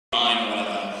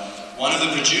one of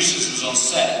the producers was on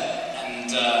set,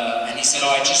 and he said, "Oh,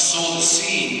 I just saw the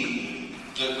scene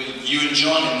that with you and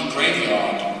John in the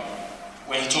graveyard,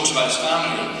 where he talks about his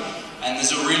family, and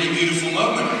there's a really beautiful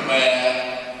moment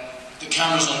where the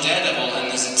camera's on Daredevil and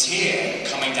there's a tear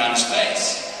coming down his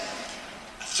face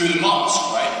through the mask,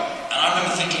 right?" And I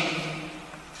remember thinking,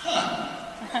 huh,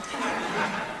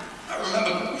 I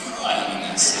remember crying in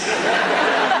that scene.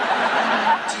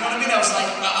 Do you know what I mean? I was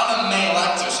like, I'm a male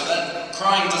actor, so that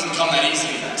crying doesn't come that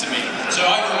easily to me. So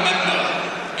I remember,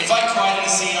 if I cried in a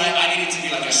scene, I needed to be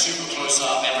like a super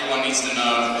close-up, everyone needs to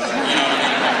know, you know what I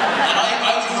mean? And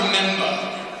I would remember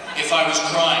if I was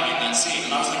crying in that scene,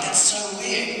 and I was like, that's so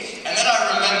weird. And then I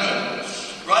remembered,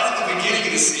 right at the beginning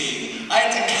of the scene, I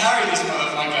had to carry this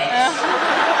motherfucker from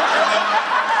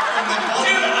the bottom.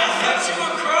 Dude, I thought you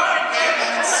were crying,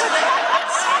 man.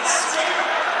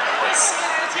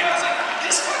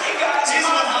 This fucking guy, here's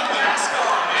what happened.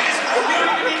 You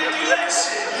don't even need to do that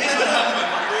shit. Here's what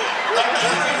happened. I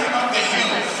carried him up the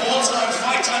hill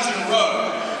 5 times in a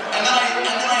row, and then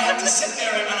I had to sit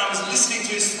there and I was listening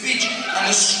to his speech, and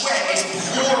the sweat is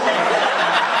pouring.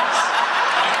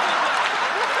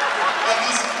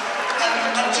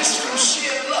 And just from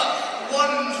sheer luck,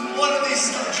 one of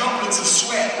these droplets of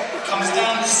sweat comes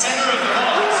down the center of the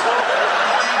mask,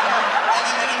 and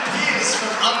then it appears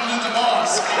from under the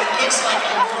mask, and it looks like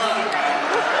I'm crying.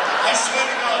 I swear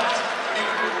to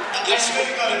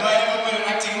God, if I ever win an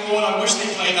acting award, I wish they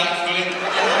played that